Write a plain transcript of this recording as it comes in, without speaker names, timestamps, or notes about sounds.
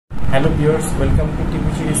Hello viewers, welcome to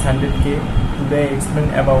TV series 100K. Today I explain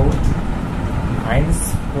about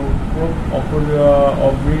Prokop,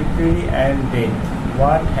 Obituary and death.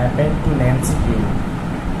 What happened to Nancy Drew?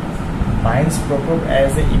 Prokop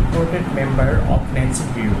as an important member of Nancy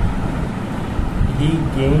Drew. He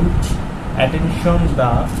gained attention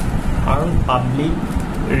the earned public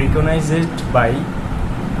recognized by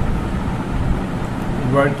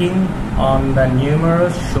working on the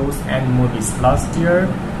numerous shows and movies. Last year,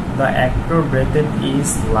 the actor breathed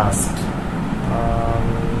his last.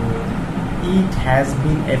 It has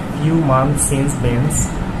been a few months since then.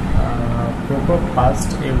 Prokop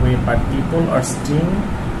passed away, but people are still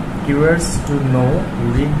curious to know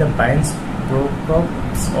who read the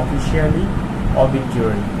Prokop's officially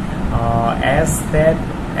obituary. As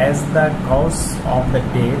the cause of the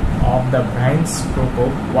death of the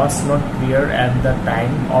Prokop was not clear at the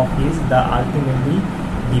time of the ultimately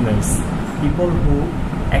demise. People who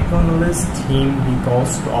acknowledged him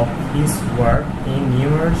because of his work in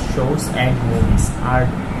numerous shows and movies are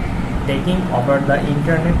taking over the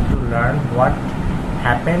internet to learn what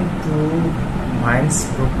happened to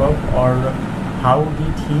Prokop or how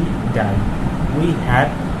did he die. We had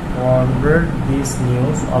forwarded this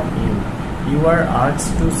news of you. You are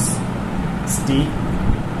asked to stick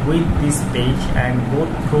with this page and go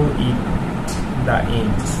through it the end.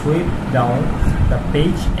 Swipe down the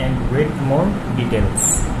page and read more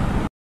details.